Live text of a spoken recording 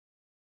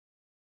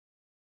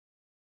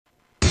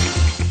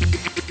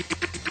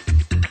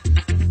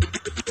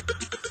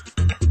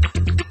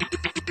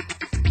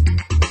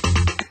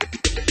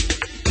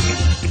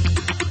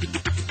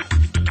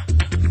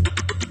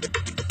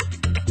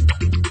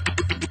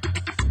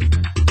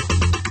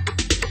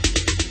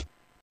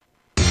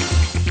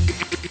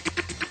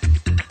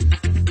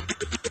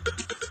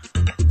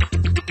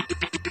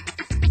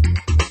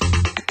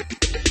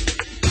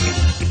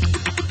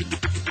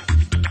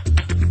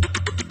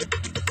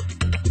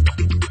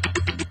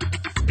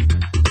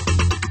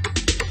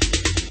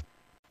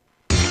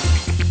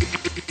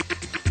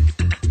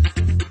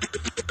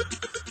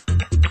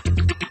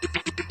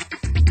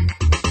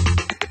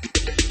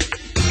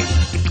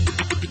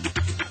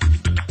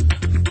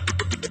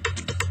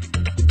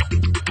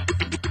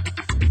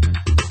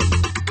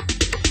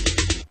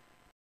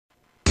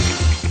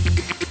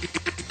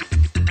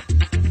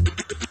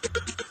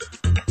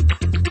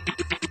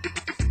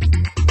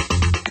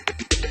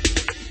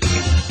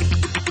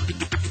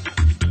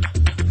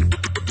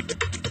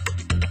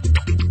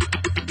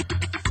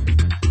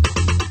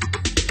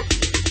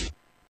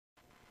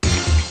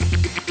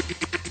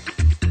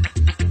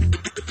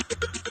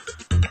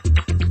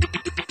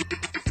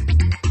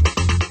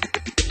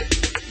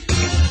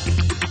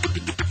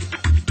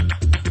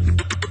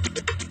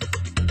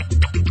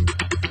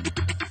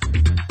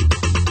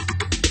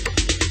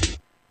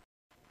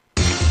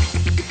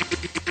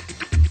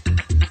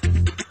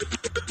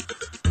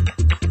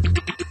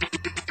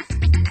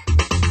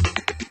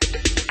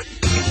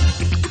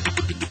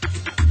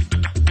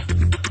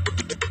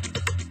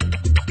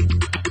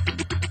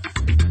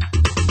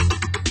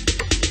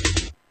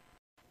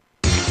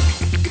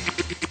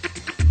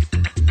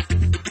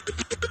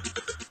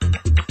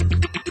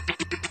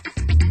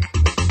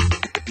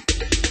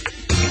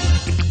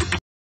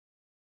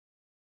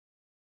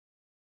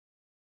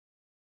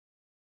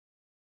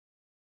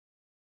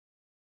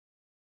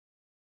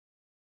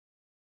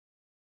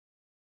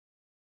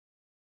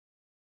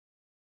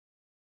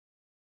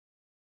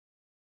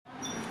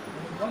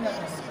నా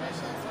పేరు శిరీష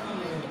సార్.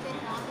 మా ఇంటి పేరు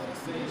రాహుల్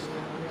శిరీష.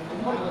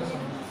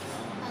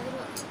 నేను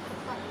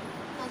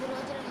 10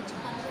 రోజుల నుంచి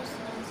పని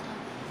చేస్తున్నాను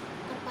సార్.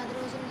 ఇక్కడ 10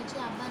 రోజుల నుంచి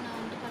అబ్బాయి నా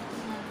వెంట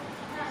పడుతున్నాడు.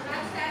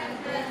 నన్ను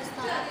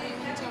ప్రేమిస్తావా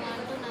ప్రేమించవా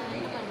అంటూ నా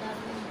వెంట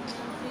పడ్డాడు. నేను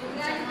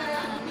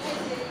ప్రేమించమన్నానని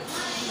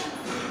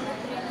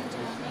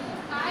ప్రేమించమని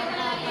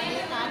పడి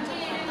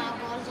టార్చర్ పడతా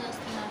కాల్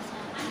చేస్తున్నాడు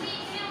సార్.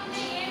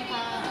 నేను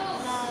ఇంకా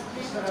ఇలా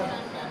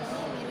ప్రేమించాలంటాను.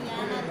 మీరు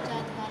యానాది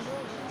జాతి వాళ్ళు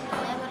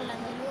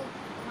లేబర్లందరూ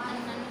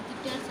నన్ను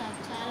తిట్టారు సార్.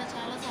 చాలా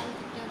సార్లు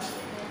తిట్టారు.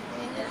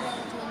 ఎందుకు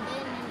ప్రేమించు అంటే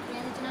నేను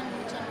ప్రేమించినా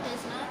నువ్వు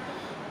చంపేసినా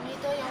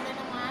నీతో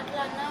ఎవరైనా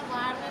మాట్లాడినా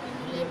వాడిని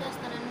నిన్ను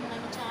లేపేస్తానని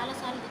నన్ను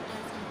చాలాసార్లు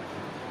తిట్టారు సార్.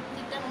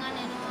 తిట్టంగా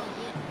నేను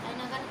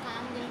అయినా కానీ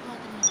కామ్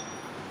వెళ్ళిపోతున్నాను.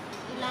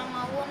 ఇలా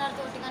మా ఓనర్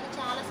తోటి కానీ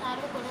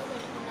చాలాసార్లు గొడవ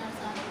పెట్టుకున్నారు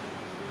సార్.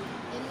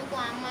 ఎందుకు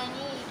ఆ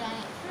అమ్మాయిని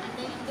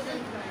అంటే ఇంటికి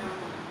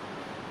వెళ్తున్నాను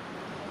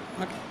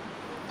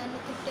నన్ను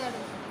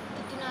తిట్టాడు.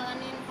 తిట్టినా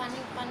కానీ నేను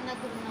పని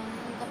దగ్గర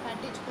ఉన్నాను. ఇంకా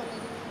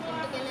పట్టించుకోలేదు.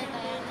 ఇంటికి వెళ్ళే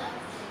టయాన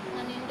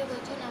నన్ను ఇంటికి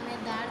వచ్చి నా మీద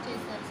దాడి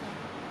చేశారు సార్.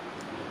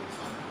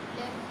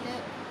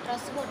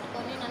 డ్రెస్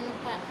కొట్టుకొని నన్ను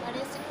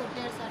పడేసి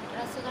కొట్టాడు సార్.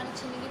 డ్రెస్ కానీ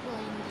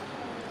చినిగిపోయింది.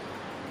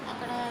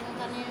 అక్కడ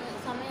ఇంకా నేను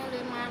సమయంలో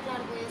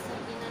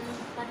మాట్లాడిపోయేసరికి నన్ను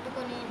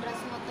పట్టుకొని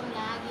డ్రెస్ మొత్తం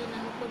లాగి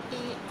నన్ను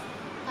కొట్టి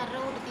కర్ర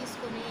ఒకటి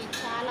తీసుకొని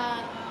చాలా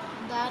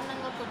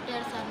దారుణంగా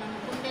కొట్టాడు సార్. నన్ను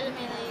గుండెల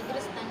మీద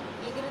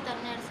ఎగిరి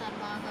తన్నాడు సార్.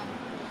 బాగా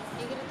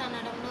ఎగిరి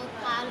తన్నడంలో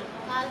కాలు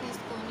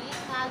తీసుకొని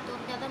కాలుతో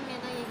పెదం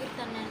మీద ఎగిరి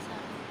తన్నాడు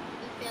సార్.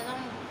 ఈ పెదం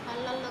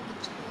పళ్ళల్లో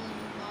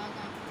గుచ్చుకుపోయింది.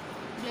 బాగా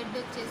బ్లడ్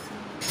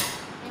వచ్చేసింది.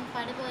 నేను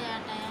పడిపోయా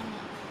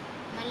టయాన్ని.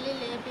 మళ్ళీ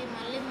లేపి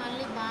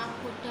మళ్ళీ బాగా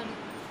కొట్టాడు.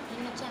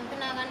 నిన్ను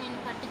చంపినా కానీ నేను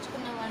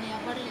పట్టించుకునేవాడు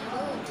ఎవడు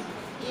లేడు.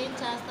 ఏం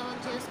చేస్తావో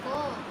చేసుకో,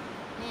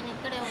 నేను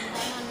ఇక్కడే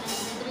ఉంటాను అని నన్ను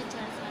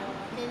బెదిరించాడు సార్.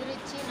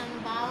 బెదిరించి నన్ను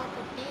బాగా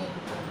కొట్టి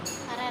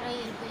ఖరారై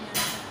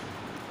వెళ్ళిపోయాడు.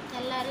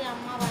 తెల్లారి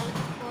అమ్మ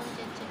వాళ్ళకి ఫోన్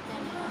చేసి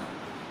చెప్పాను.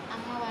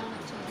 అమ్మ వాళ్ళు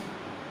వచ్చారు.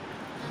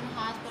 నన్ను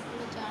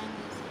హాస్పిటల్లో జాయిన్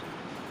చేశారు.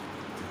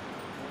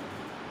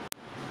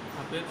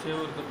 నా పేరు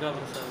చేవూరు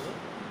దుర్గాప్రసాద్.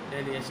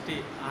 నేను ఎస్టీ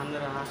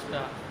ఆంధ్ర రాష్ట్ర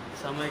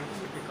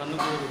సమైక్య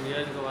కందుకూరు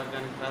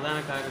నియోజకవర్గానికి ప్రధాన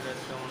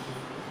కార్యదర్శిగా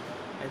ఉంటున్నాను.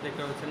 అయితే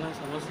ఇక్కడ ఒక చిన్న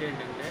సమస్య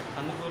ఏంటంటే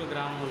కందుకూరు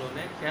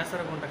గ్రామంలోనే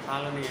కేసరగుంట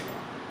కాలనీ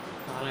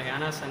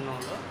యానా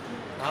సంఘంలో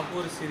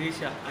రాపూరి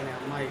శిరీష అనే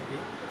అమ్మాయికి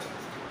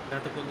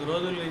గత కొద్ది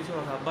రోజుల నుంచి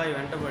ఒక అబ్బాయి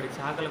వెంటబడి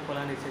చాకల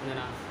కులానికి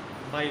చెందిన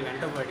అబ్బాయి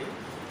వెంటబడి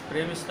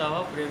ప్రేమిస్తావా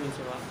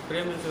ప్రేమించవా,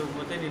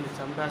 ప్రేమించకపోతే నిన్ను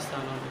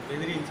చంపేస్తాను అని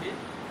బెదిరించి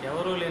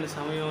ఎవరూ లేని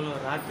సమయంలో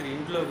రాత్రి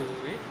ఇంట్లోకి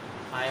దూరి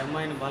ఆ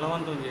అమ్మాయిని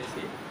బలవంతం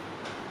చేసి,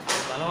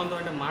 బలవంతం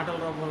అంటే మాటల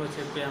రూపంలో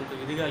చెప్పే అంత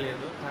విధిగా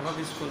లేదు, కర్ర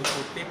తీసుకొని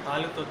కొట్టి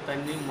కాలుతో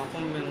తన్ని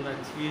ముఖం మీద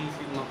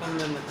చీల్చి ముఖం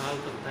మీద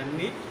కాలుతో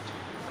తన్ని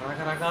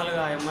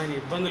రకరకాలుగా ఆ అమ్మాయిని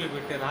ఇబ్బందులు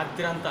పెట్టి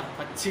రాత్రి అంతా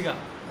పచ్చిగా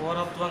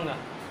క్రూరత్వంగా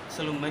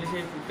అసలు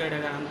మనిషి పుట్టాడే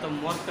కానీ అంత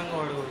మూర్ఖంగా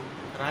వాడు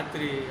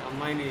రాత్రి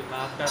అమ్మాయిని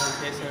బలాత్కారం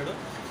చేశాడు.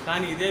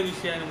 కానీ ఇదే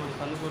విషయాన్ని మనం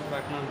కందుకూరు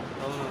పట్టణం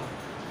టౌన్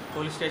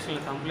పోలీస్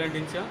స్టేషన్లో కంప్లైంట్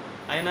ఇచ్చాం.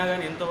 అయినా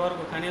కానీ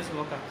ఇంతవరకు కనీసం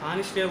ఒక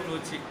కానిస్టేబుల్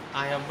వచ్చి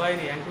ఆ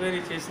అబ్బాయిని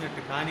ఎంక్వైరీ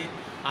చేసినట్టు కానీ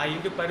ఆ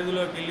ఇంటి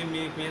పరిధిలోకి వెళ్ళి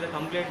మీ మీద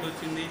కంప్లైంట్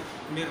వచ్చింది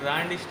మీరు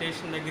రాండి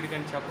స్టేషన్ దగ్గరికి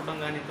అని చెప్పడం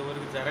కానీ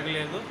ఇంతవరకు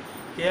జరగలేదు.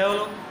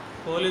 కేవలం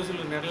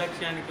పోలీసులు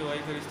నిర్లక్ష్యానికి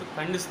వైఖరిస్తూ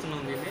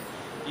ఖండిస్తున్నాం దీన్ని.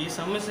 ఈ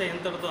సమస్య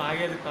ఇంతటితో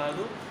ఆగేది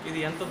కాదు. ఇది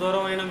ఎంత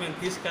దూరమైనా మేము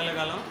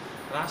తీసుకెళ్ళగలం.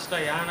 రాష్ట్ర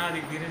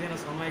యానాది గిరిజన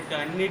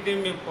సమైక్య అన్నిటినీ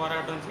మేము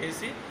పోరాటం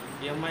చేసి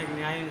ఈ అమ్మాయికి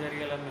న్యాయం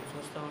జరిగేలా మేము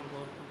చూస్తామని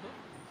కోరుకుంటున్నాం.